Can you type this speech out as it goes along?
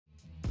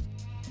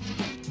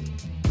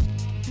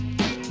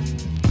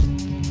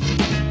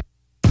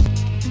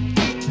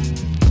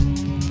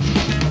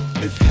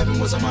If heaven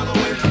was a mile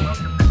away,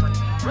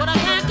 would I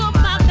pack up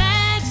my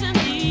bags and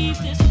leave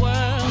this world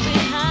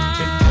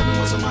behind? if heaven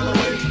was a mile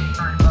away,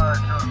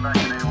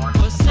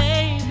 or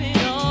save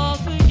it all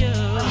for you?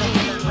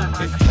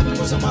 if heaven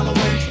was a mile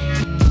away,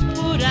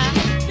 Would I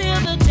fill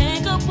the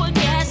tank up with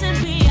gas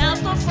and be out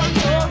the front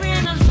door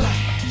in a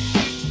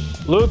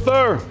flash?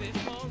 Luther,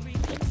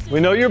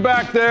 we know you're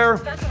back there.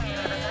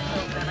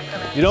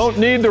 You don't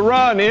need to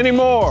run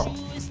anymore.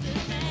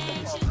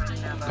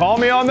 Call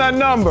me on that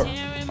number.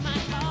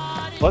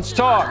 Let's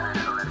talk.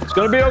 It's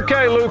gonna be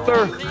okay,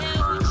 Luther.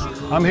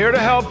 I'm here to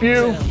help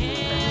you.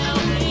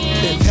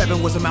 if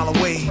heaven was a mile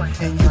away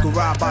and you could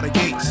ride by the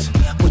gates,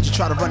 would you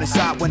try to run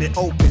inside when it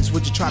opens?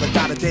 Would you try to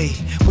die today?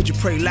 Would you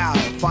pray louder,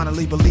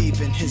 finally believe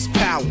in his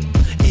power?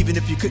 Even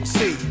if you couldn't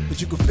see,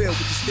 but you could feel, but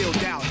you still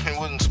doubt. It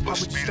wasn't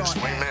supposed to be this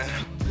way, man.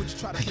 Would you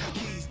try to put the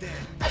keys down?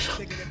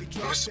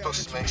 We were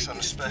supposed to make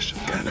something special.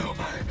 I know.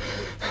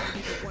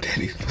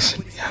 Danny,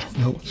 listen to me. I don't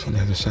know what's on the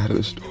other side of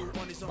this door.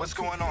 What's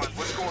going on?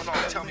 What's going on?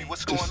 Tell me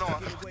what's going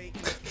on.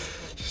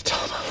 Just tell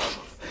him I love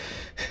him.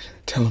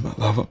 Tell him I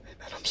love him and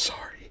that I'm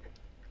sorry.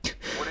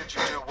 What did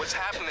you do? What's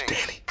happening?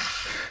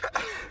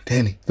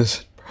 Danny,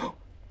 listen, bro.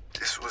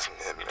 This wasn't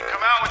it, man.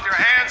 Come out with your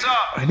hands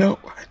up! I know.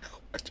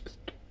 I just...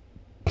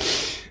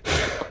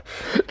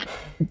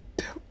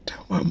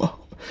 tell my mom. Tell her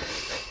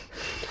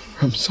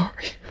I'm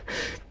sorry.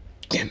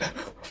 And I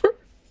love her.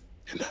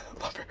 And I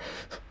love her.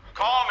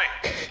 Call me,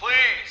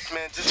 please!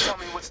 Man, just tell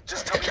me what's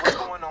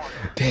going on.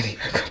 Danny,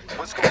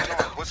 What's going on?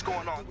 What's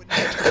going on?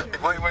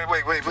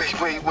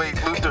 Wait,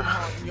 Luther.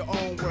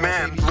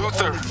 Man,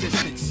 Luther.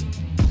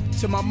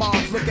 To my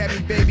moms, look at me,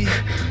 baby.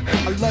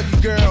 I love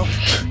you, girl.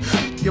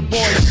 Your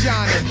boy's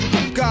shining.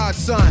 I'm God's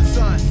son.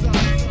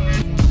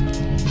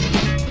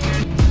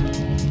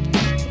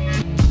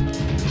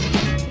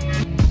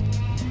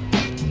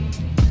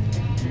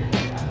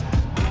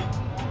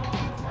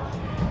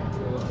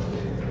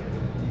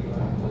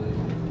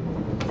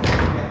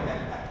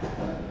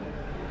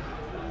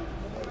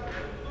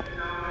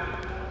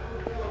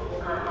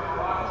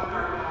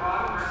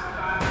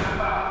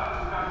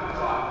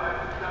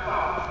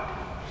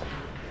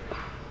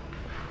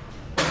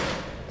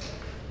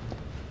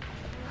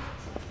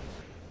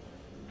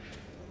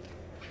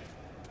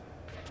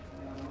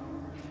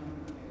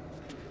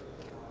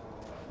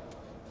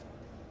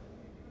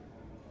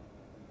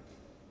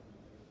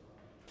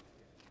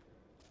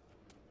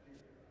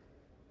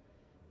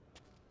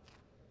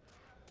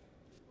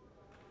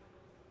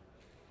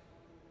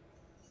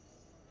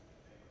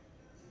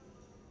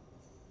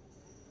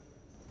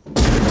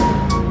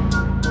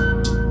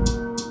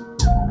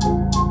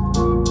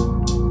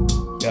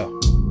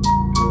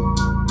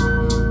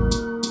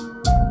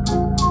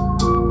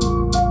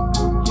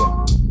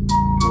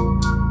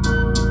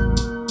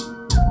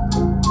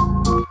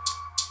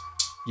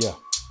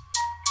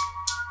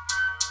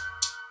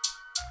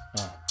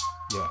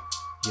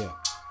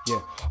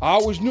 I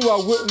always knew I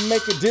wouldn't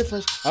make a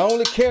difference. I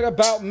only cared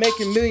about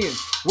making millions.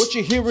 What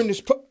you hearing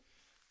is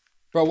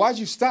Bro, why'd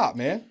you stop,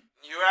 man?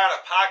 You're out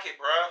of pocket,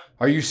 bro.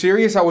 Are you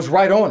serious? I was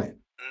right on it.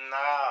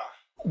 Nah.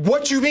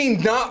 What you mean,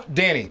 not,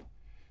 Danny?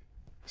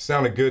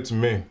 Sounded good to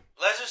me.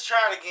 Let's just try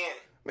it again.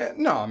 Man,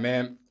 no,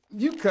 man.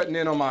 You cutting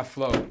in on my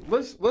flow.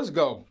 Let's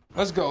go.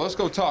 Let's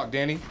go talk,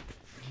 Danny.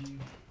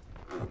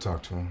 I'll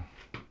talk to him.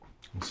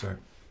 In a sec.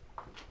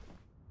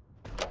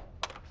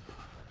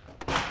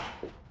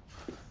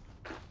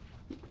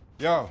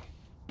 Yo,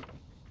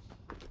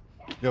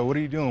 what are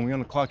you doing? We on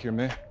the clock here,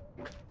 man.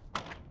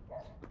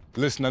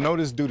 Listen, I know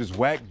this dude is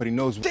whack, but he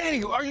knows.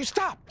 Danny,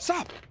 stop.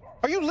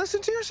 Are you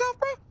listening to yourself,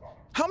 bro?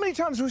 How many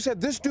times have we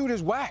said this dude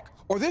is whack,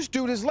 or this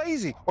dude is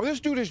lazy, or this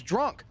dude is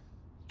drunk?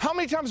 How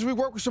many times have we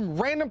worked with some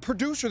random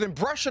producer, then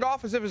brush it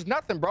off as if it's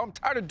nothing, bro? I'm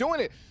tired of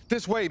doing it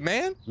this way,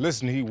 man.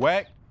 Listen, he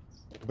whack,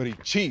 but he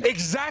cheap.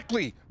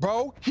 Exactly,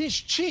 bro. He's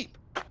cheap.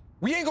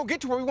 We ain't gonna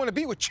get to where we want to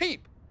be with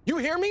cheap. You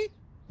hear me?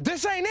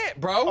 This ain't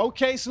it, bro.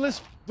 Okay, so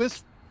let's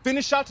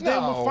finish out today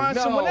and we'll find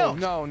someone else.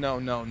 No.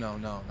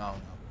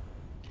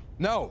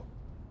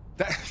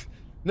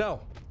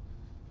 No.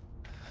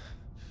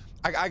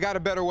 I got a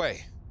better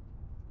way.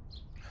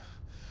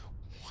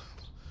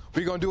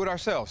 We're gonna do it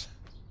ourselves.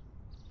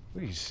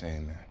 What are you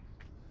saying, man?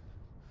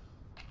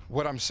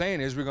 What I'm saying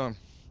is we're gonna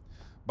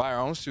buy our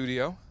own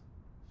studio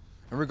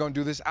and we're gonna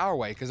do this our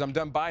way, because I'm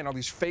done buying all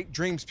these fake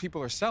dreams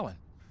people are selling.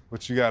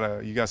 But you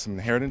got some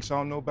inheritance I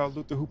don't know about,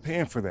 Luther? Who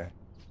paying for that?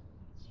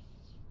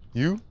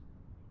 You?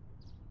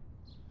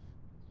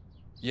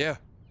 Yeah.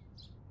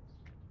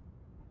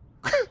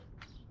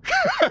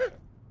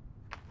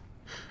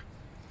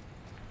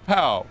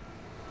 How?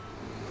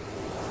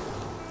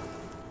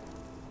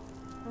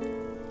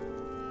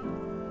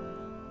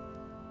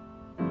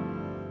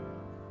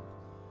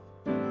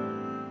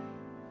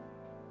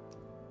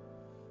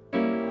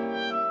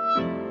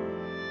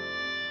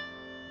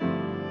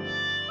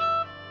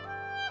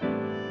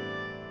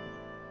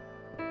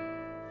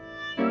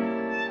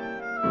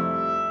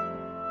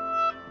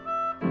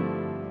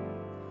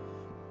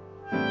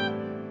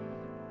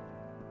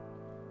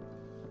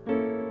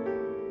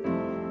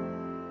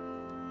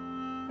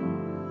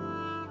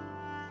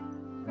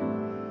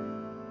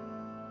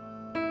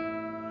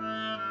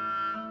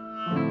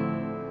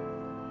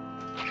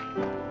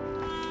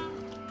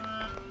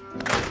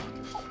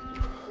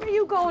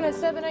 going at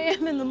 7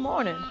 a.m. in the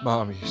morning?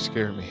 Mom, you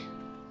scared me.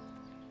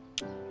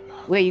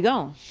 Where you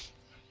going?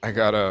 I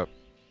gotta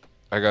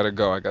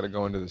go. I gotta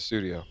go into the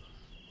studio.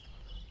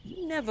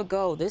 You never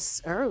go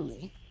this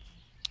early.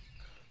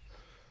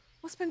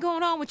 What's been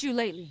going on with you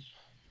lately?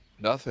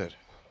 Nothing.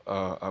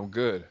 I'm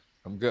good.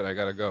 I'm good. I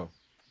gotta go.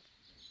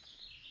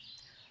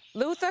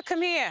 Luther,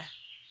 come here.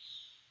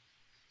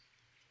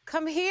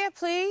 Come here,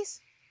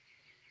 please.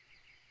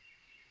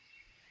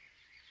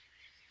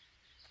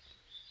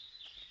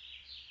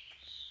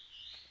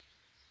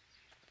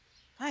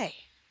 Hey.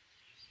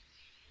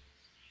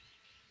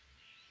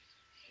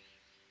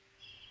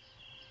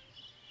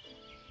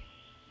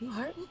 You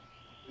hurting?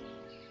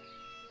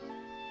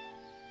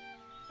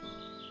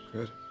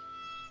 Good.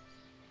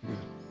 Good.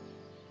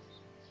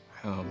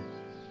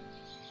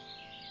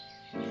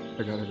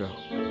 I gotta go.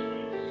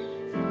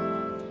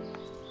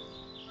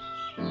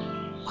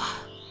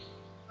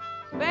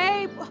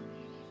 Babe,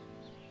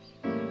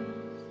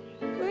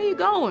 where are you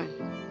going?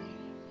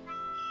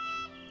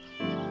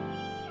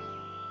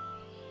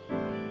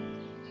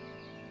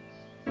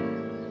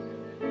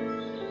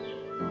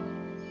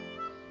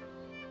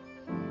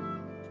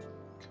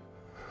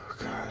 Oh,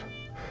 God.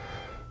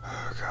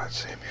 Oh, God,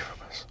 save me from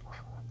myself.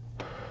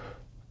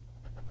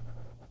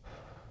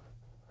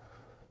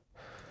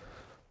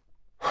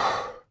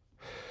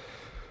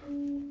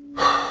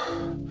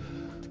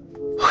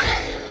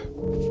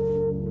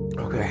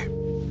 Okay.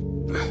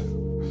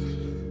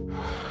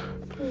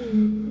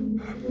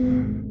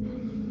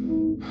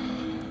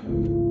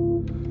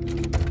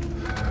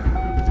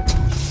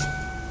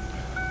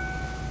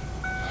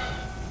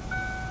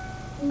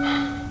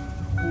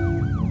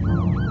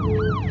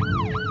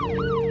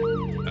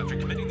 After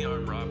committing the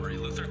armed robbery,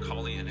 Luther,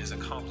 Collie, and his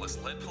accomplice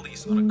led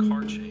police on a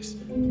car chase,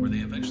 where they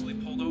eventually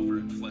pulled over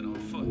and fled on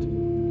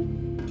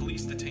foot.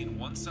 Police detained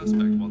one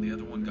suspect while the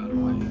other one got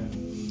away.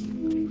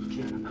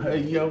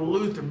 Hey, yo,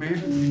 Luther, man,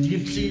 did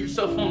you see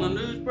yourself on the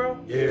news,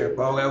 bro? Yeah,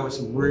 bro, that was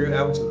some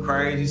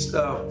crazy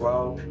stuff,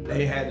 bro.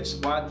 They had the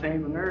SWAT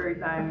team and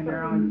everything in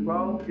there on you,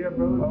 bro. Yeah,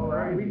 bro. All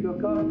right, we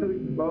gonna come to you,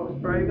 bro,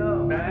 straight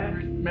up.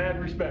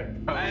 Mad respect.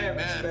 Mad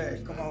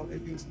respect. Come on,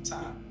 let's do some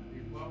time.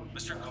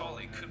 Mr.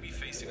 Collie could be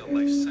facing a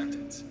life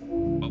sentence,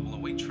 but will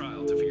await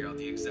trial to figure out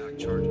the exact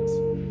charges.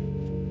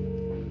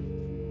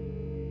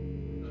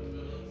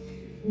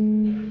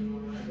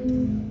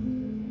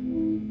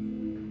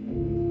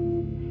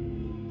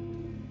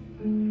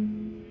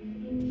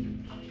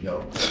 Yo,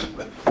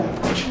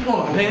 what you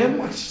want,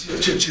 man?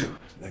 Chill.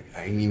 Like,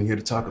 I ain't even here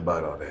to talk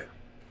about all that.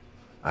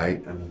 I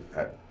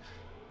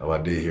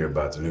did hear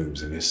about the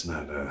news, and it's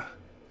not,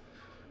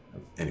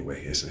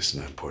 anyway, it's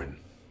not important.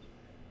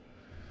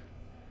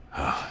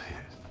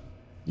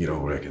 You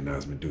don't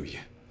recognize me, do you?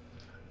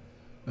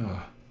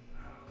 Oh.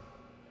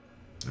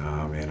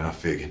 Oh, man, I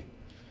figured.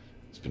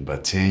 It's been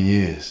about 10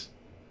 years.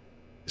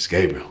 It's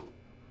Gabriel.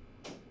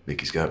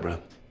 Mickey's got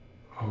brother.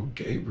 Oh,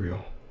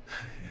 Gabriel.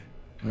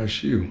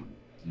 That's you.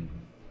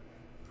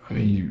 I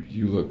mean,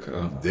 you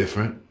look,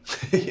 different?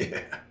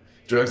 Yeah.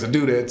 Drugs will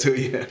do that to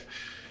you.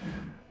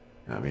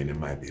 I mean, it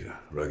might be the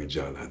rugged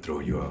jawline throw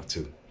you off,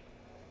 too.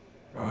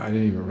 Bro, I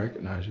didn't even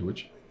recognize you.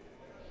 What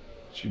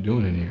you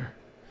doing in here?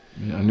 I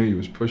mean, I knew you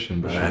was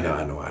pushing, but... I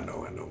know,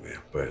 man.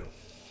 But,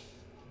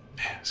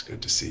 man, it's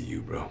good to see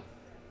you, bro.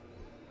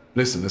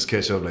 Listen, let's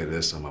catch up later.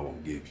 That's something I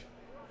won't give you.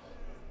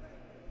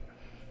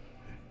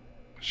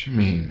 What you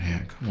mean,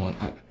 man? Come on.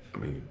 I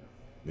mean,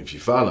 if you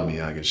follow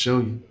me, I can show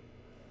you.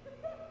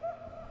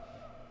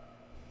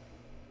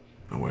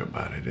 Don't worry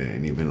about it. It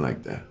ain't even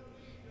like that.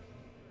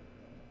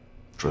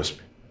 Trust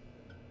me.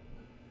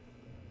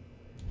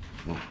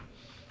 Come on.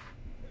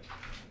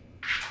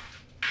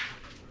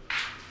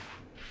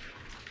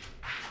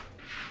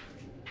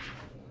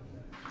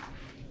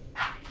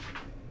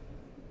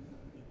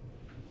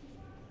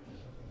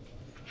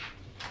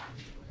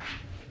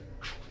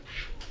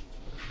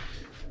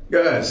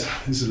 Guys,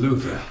 this is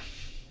Luther.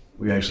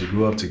 We actually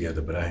grew up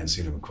together, but I hadn't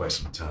seen him in quite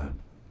some time.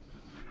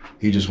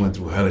 He just went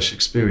through a hellish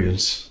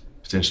experience,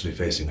 potentially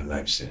facing a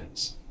life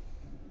sentence.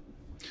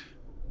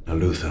 Now,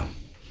 Luther,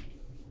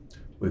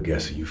 we're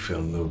guessing you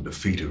feeling a little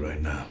defeated right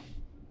now.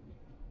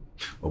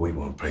 Well, we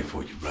want to pray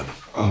for you, brother.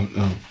 Oh,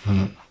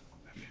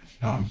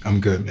 no, I'm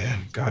good,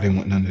 man. God didn't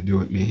want nothing to do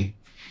with me.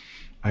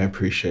 I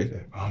appreciate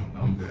it.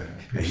 I'm good.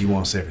 And he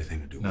wants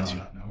everything to do with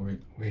you. No,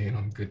 we ain't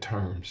on good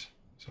terms.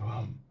 So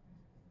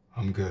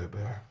I'm good, but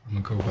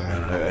I'm gonna go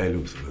back. Hey,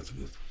 Luther.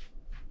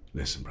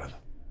 Listen, brother.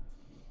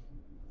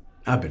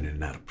 I've been in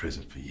and out of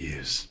prison for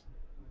years.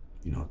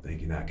 You know,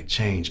 thinking I could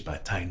change by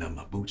tightening up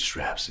my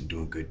bootstraps and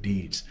doing good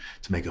deeds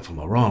to make up for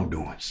my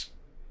wrongdoings.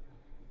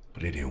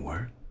 But it didn't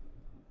work.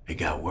 It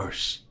got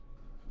worse.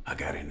 I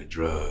got into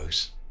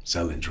drugs,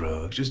 selling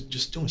drugs,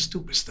 just doing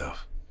stupid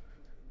stuff.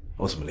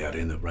 Ultimately, I'd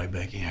end up right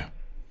back here.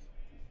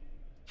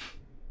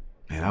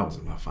 Man, I was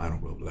in my final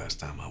rope last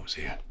time I was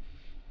here.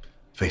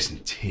 Facing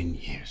 10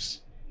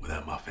 years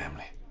without my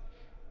family.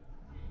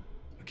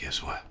 But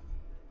guess what?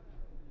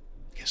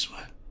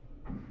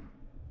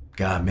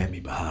 God met me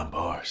behind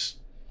bars.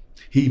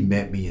 He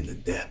met me in the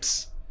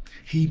depths.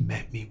 He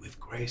met me with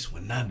grace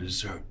when I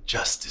deserved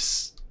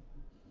justice.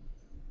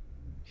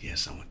 He had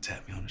someone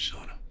tap me on the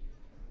shoulder,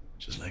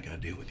 just like I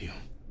did with you.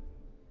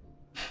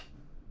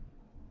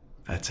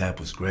 That tap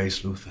was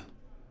grace, Luther.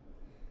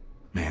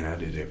 Man, I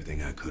did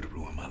everything I could to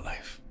ruin my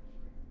life,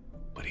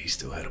 but he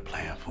still had a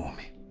plan for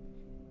me.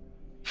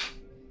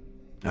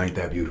 Ain't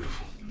that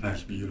beautiful?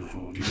 That's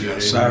beautiful.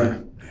 Yes,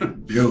 sir.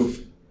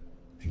 Beautiful.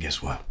 And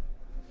guess what?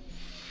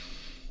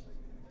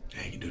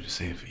 I can do the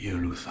same for you,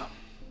 Luther.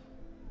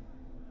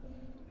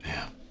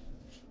 Yeah.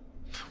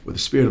 Where the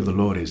Spirit of the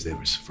Lord is,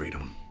 there is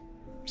freedom.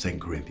 2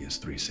 Corinthians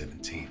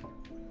 3:17.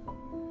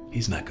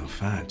 He's not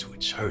confined to a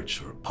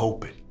church or a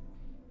pulpit.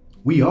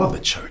 We are the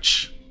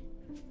church.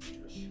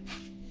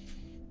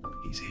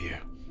 He's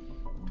here.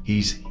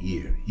 He's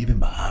here, even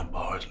behind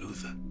bars,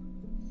 Luther.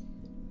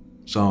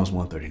 Psalms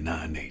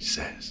 139:8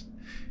 says,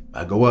 if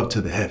I go up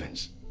to the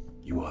heavens,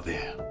 you are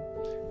there.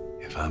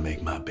 If I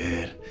make my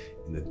bed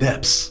in the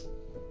depths,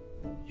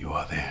 you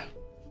are there.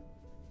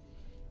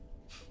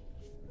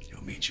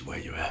 He'll meet you where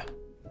you're at.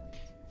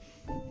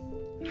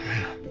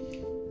 Man,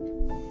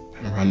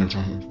 I've been running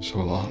from him for so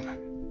long.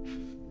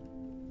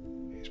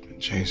 He's been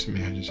chasing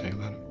me. I just ain't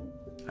let him.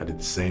 I did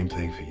the same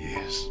thing for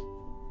years.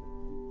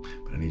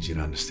 But I need you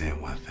to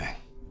understand one thing.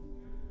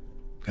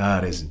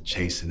 God isn't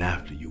chasing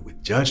after you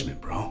with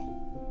judgment, bro.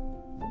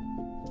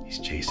 He's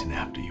chasing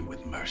after you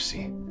with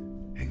mercy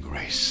and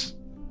grace.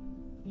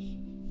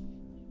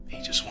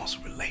 He just wants a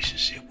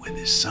relationship with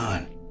his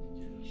son.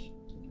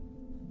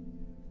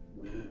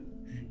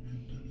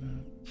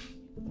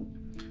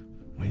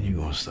 When you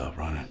gonna stop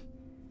running?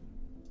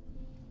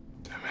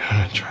 I mean,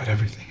 I tried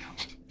everything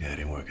else. Yeah, it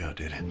didn't work out,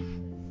 did it?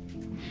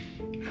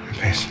 I'm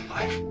facing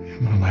life.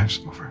 My life's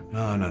over.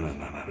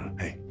 No.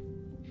 Hey,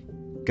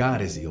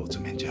 God is the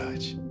ultimate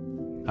judge.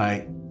 All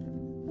right?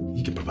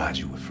 He can provide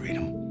you with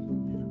freedom.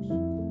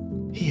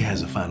 He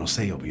has a final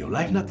say over your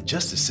life, not the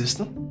justice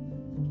system.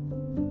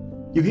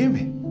 You hear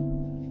me?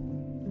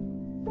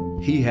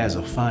 He has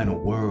a final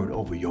word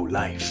over your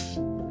life,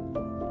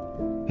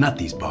 not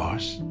these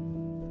bars.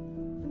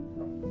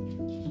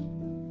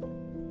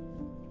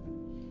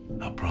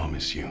 I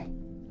promise you.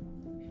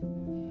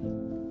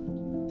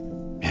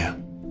 Yeah.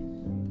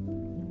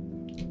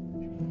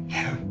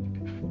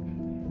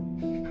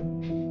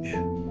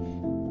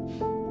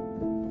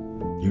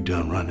 You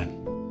done running?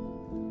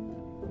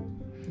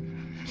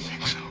 I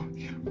think so.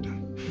 Yeah, I'm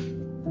done.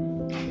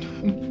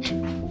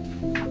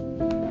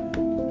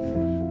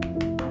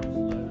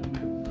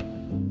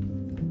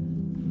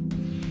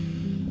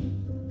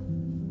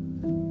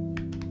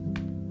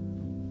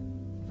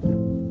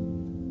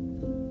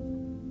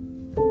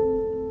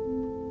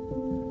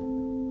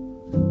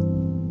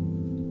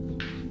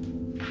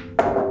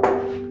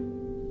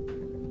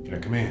 Can I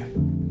come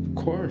in?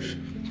 Of course.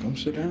 Come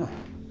sit down.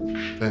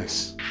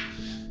 Thanks.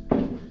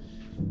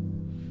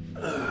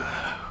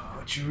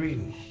 What you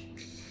reading?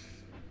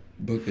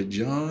 Book of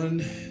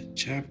John,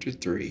 chapter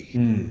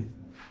 3.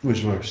 Which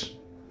verse?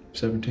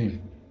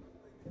 17.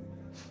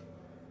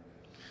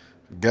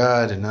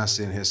 God did not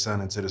send his son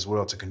into this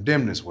world to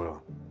condemn this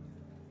world,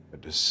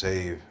 but to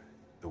save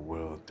the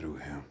world through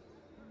him.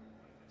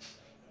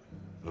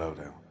 Love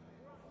that one.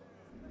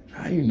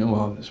 How you know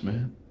all this,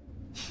 man?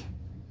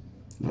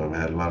 Well,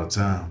 I've had a lot of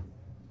time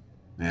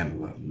and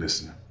a lot of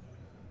listening.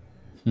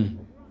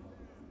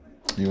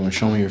 You want to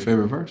show me your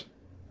favorite verse?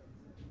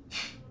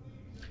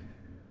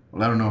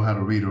 Well, I don't know how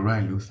to read or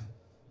write, Luther.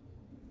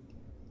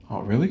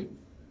 Oh, really?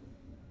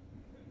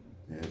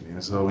 Yeah, man,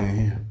 it's all in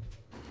here.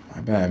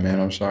 My bad, man.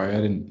 I'm sorry. I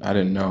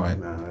didn't know.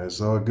 Nah,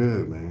 it's all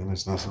good, man.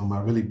 It's not something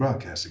I really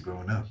broadcasted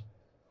growing up.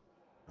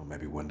 Or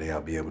maybe one day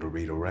I'll be able to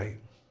read or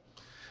write.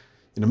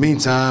 In the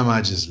meantime,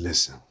 I just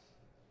listen.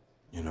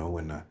 You know,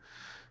 when the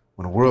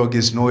world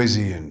gets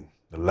noisy and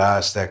the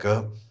lies stack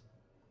up,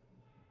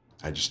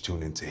 I just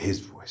tune into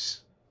his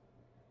voice.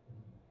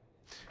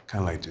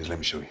 Kind of like this. Let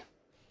me show you.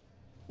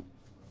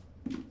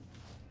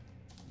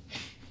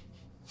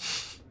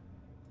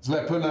 It's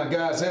like putting on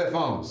God's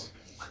headphones.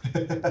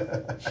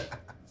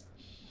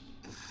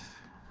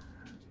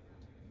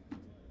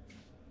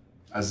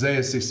 Isaiah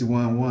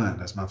 61:1,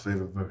 that's my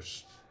favorite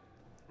verse.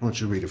 Why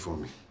don't you read it for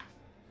me?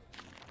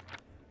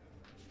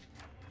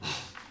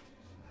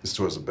 It's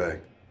towards the back.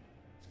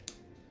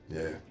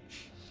 Yeah.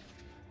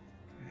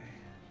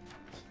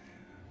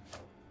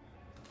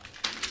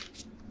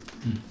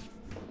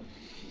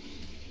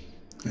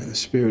 The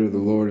Spirit of the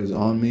Lord is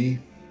on me,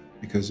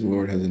 because the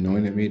Lord has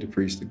anointed me to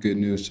preach the good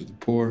news to the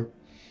poor.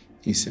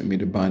 He sent me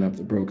to bind up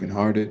the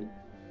brokenhearted,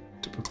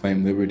 to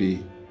proclaim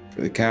liberty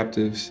for the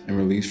captives and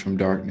release from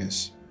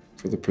darkness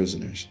for the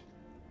prisoners.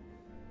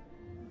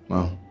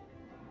 Well,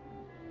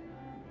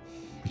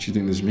 what you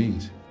think this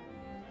means?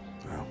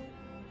 Well,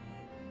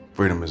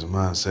 freedom is a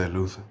mindset,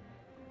 Luther.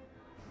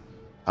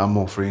 I'm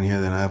more free in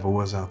here than I ever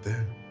was out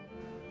there.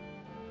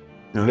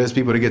 You know, there's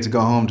people that get to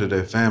go home to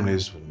their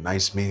families with a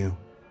nice meal,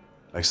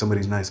 like some of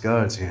these nice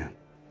guards here.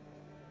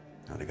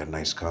 You know, they got a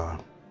nice car,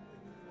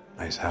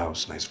 nice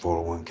house, nice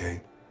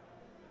 401k.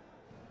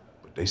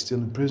 But they still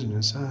in prison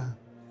inside.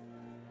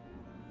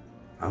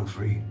 I'm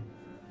free.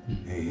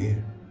 Hey,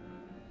 here.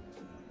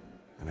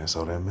 And that's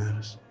all that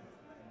matters.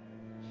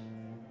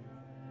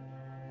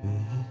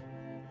 Mm-hmm.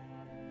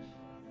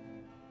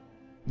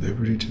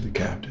 Liberty to the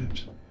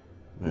captives.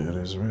 Yeah,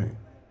 that's right.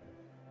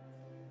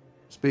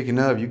 Speaking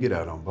of, you get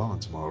out on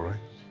bond tomorrow, right?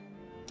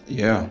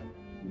 Yeah.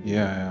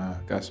 Yeah,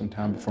 I got some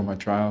time before my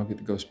trial. Get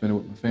to go spend it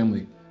with my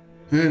family.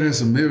 Yeah,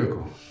 that's a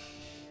miracle.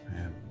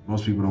 Man,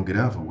 most people don't get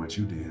out for what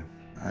you did.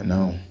 I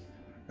know.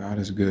 God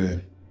is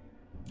good.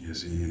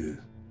 Yes, he is.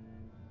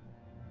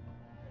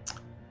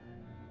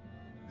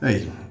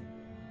 Hey,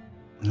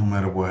 no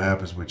matter what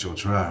happens with your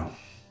trial,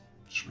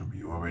 just remember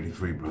you're already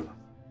free, brother.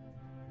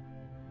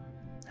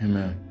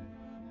 Amen.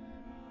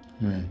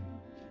 Amen.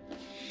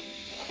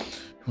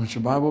 You want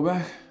your Bible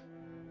back?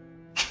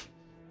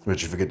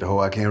 Did you forget the whole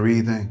I can't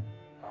read thing?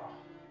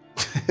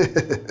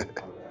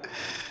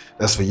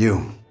 That's for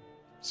you.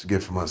 It's a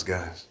gift from us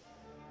guys.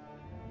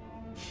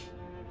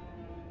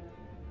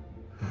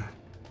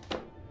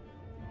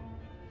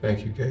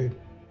 Thank you, Gabe.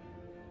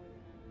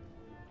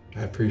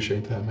 I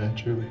appreciate that, man,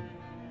 truly.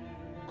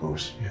 Of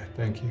course. Yeah,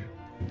 thank you.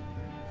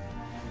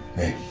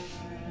 Hey,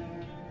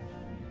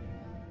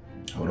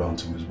 hold on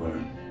to his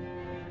word.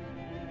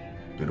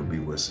 It'll be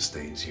what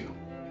sustains you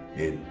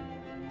in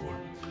or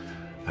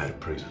out of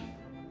prison.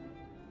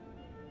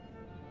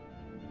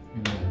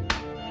 Amen.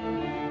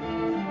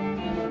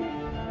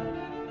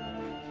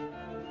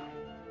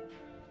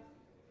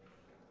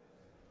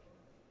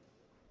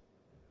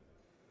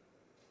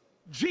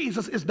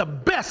 Jesus is the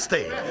best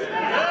thing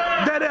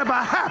that ever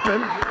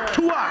happened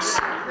to us.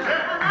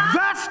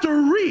 That's the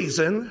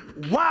reason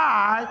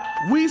why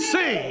we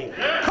sing.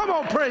 Come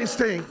on, praise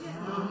team.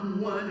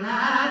 Someone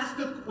asked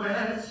the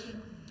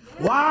question,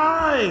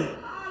 why?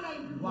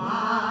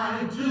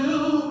 Why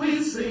do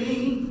we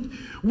sing?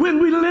 When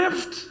we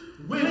lift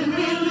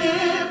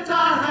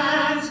our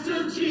hands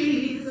to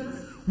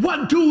Jesus.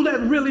 What do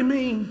that really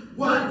mean?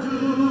 What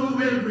do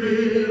it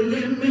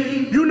really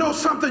mean? You know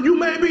something, you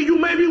may be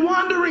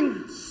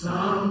wondering.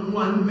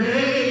 Someone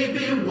may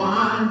be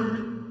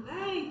wondering.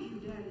 Thank you,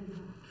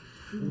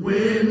 Daddy.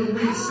 When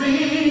we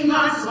sing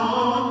our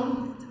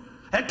song,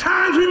 at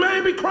times we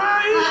may be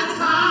crying. At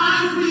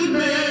times we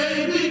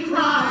may be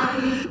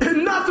crying.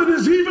 And nothing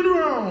is even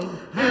wrong.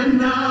 And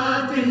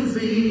nothing's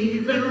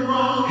even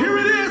wrong. Here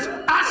it is.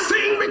 I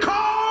sing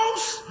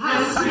because.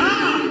 I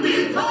sing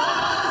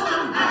because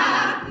I'm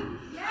happy.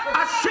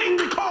 I sing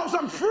because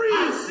I'm free.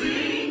 I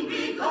sing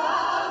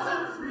because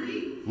I'm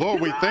free.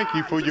 Lord, we thank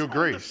you for your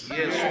grace.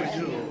 Yes,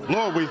 we do.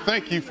 Lord, we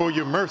thank you for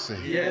your mercy.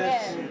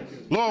 Yes.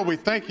 Lord, we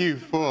thank you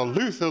for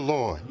Luther,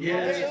 Lord.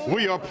 Yes.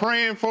 We are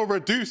praying for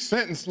reduced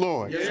sentence,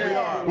 Lord. Yes, we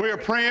are. We are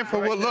praying for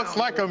what looks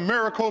like a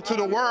miracle to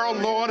the world,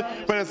 Lord,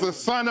 but as a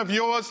son of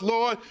yours,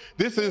 Lord,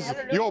 this is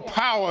your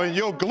power and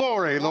your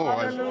glory,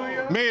 Lord.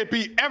 May it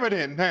be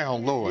evident now,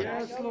 Lord.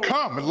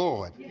 Come,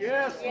 Lord.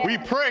 We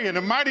pray in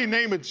the mighty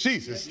name of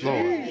Jesus,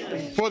 Lord,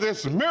 for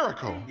this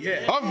miracle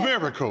of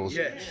miracles.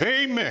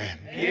 Amen.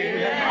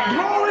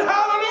 Glory,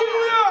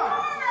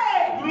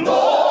 hallelujah.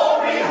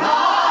 Glory,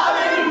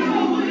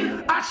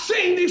 hallelujah. I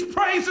sing these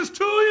praises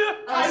to you.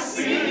 I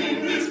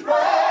sing these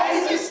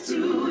praises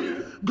to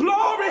you.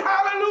 Glory,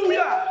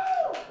 hallelujah.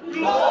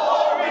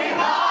 Glory,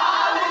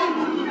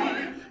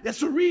 hallelujah. That's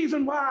the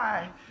reason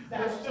why.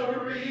 That's the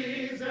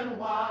reason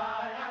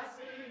why I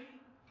sing.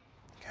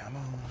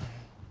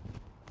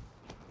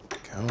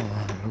 Come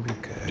on, it'll be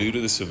good. Due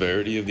to the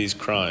severity of these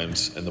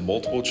crimes and the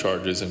multiple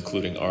charges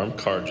including armed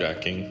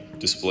carjacking,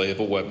 display of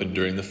a weapon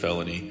during the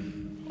felony,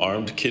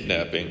 armed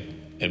kidnapping,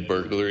 and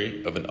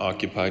burglary of an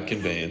occupied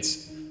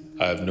conveyance,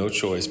 I have no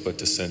choice but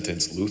to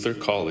sentence Luther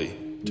Collie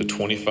to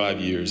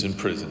 25 years in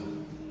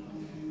prison.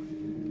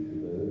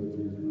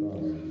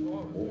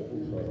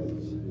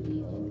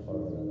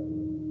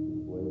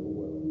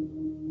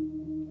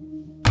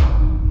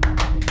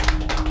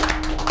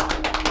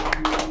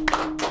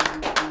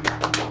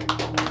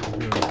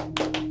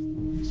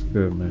 It's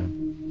good, man.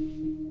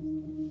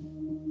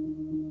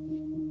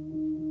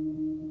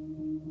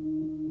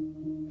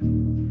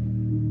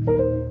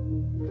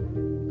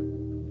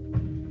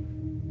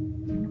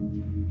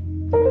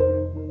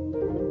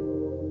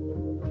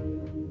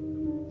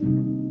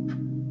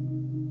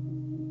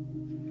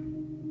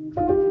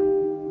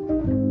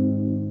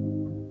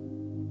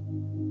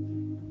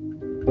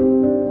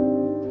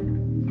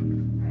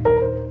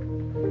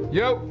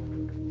 Yo.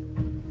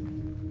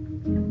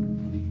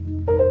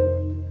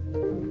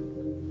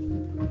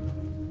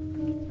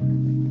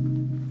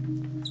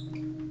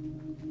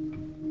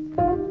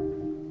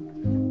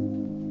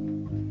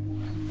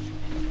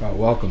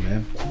 Welcome,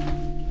 man.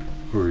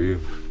 Who are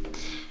you?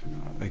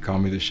 They call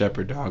me the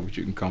shepherd dog, but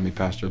you can call me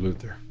Pastor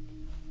Luther.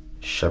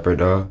 Shepherd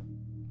dog?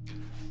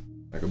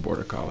 Like a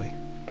border collie.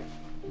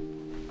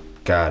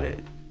 Got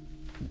it.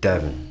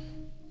 Devin.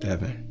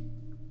 Devin.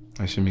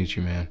 Nice to meet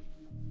you, man.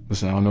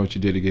 Listen, I don't know what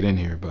you did to get in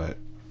here, but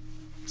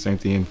this ain't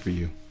the end for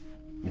you.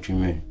 What you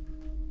mean?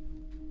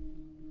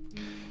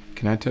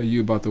 Can I tell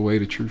you about the way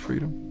to true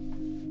freedom?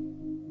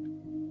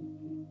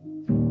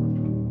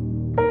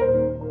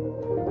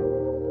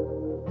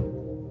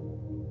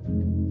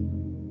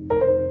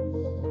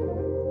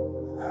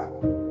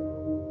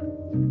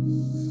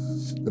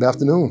 Good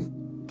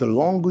afternoon. The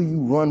longer you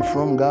run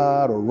from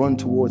God or run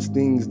towards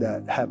things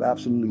that have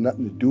absolutely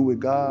nothing to do with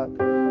God,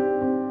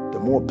 the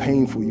more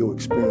painful your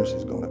experience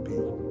is going to be.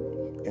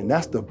 And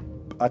that's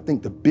I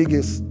think the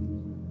biggest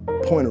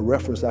point of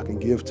reference I can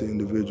give to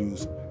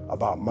individuals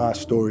about my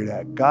story,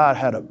 that God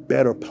had a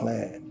better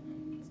plan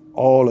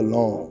all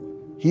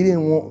along. He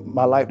didn't want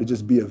my life to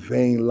just be a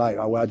vain life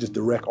where I just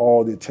direct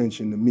all the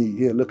attention to me.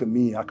 Here, look at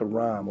me, I can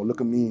rhyme, or look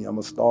at me, I'm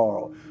a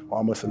star, or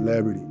I'm a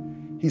celebrity.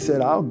 He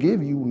said, I'll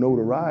give you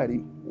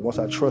notoriety once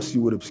I trust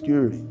you with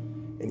obscurity.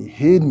 And he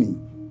hid me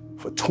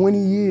for 20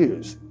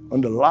 years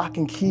under lock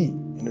and key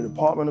in the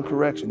Department of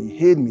Correction. He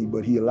hid me,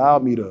 but he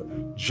allowed me to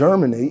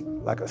germinate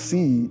like a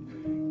seed,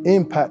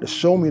 impact, to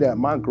show me that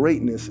my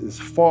greatness is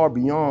far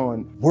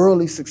beyond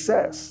worldly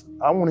success.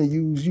 I want to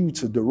use you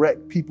to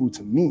direct people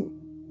to me.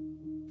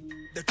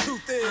 The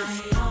truth is,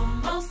 I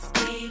almost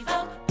gave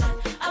up,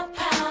 but a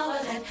power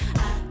that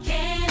I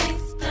can't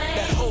explain.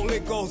 That Holy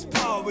Ghost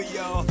power,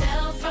 y'all.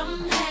 Fell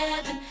from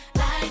heaven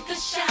like a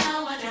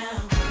shower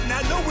now. Now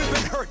I know we've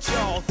been hurt,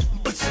 y'all,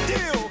 but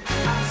still,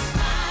 I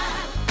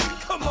smile.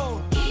 Come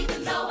on.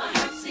 Even though I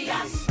hurt, see,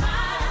 I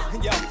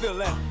smile. Y'all feel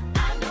that?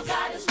 I know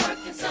God is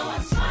working, so I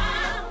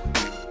smile.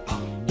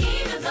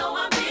 Even though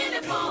I've been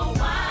it for a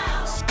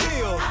while.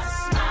 Still,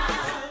 I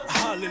smile.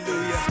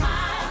 Hallelujah.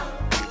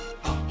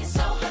 Smile. It's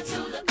so hard to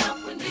look up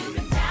when you've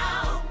been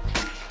down.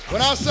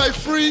 When I say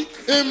free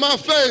in my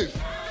faith,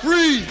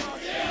 free,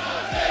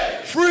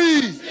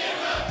 free,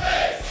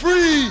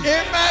 free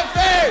In my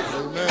faith.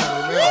 Amen,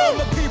 All amen.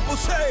 the people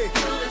say.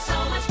 Feeling so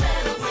much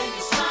better when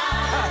you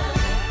smile.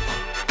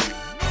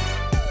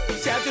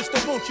 See, I just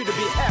don't want you to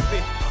be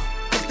happy,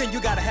 because then you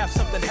gotta have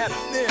something happen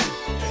then.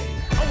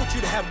 I want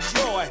you to have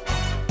joy,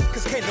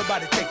 because can't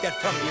nobody take that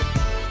from you.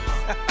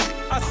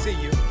 I see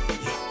you.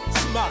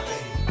 Smile.